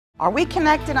Are we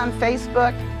connected on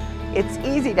Facebook? It's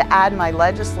easy to add my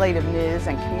legislative news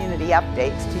and community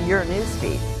updates to your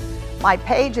newsfeed. My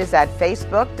page is at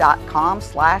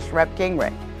facebook.com/Rep.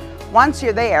 Gingrich. Once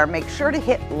you're there, make sure to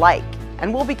hit like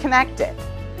and we'll be connected.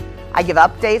 I give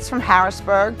updates from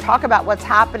Harrisburg, talk about what's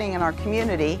happening in our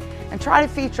community, and try to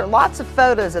feature lots of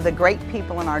photos of the great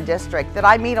people in our district that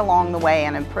I meet along the way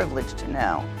and am privileged to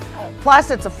know.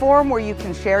 Plus, it's a forum where you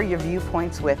can share your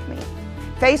viewpoints with me.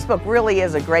 Facebook really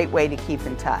is a great way to keep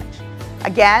in touch.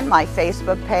 Again, my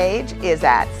Facebook page is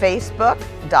at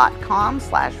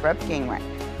facebook.com/Rep. Gingrich.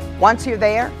 Once you're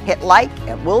there, hit like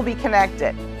and we'll be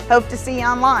connected. Hope to see you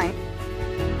online.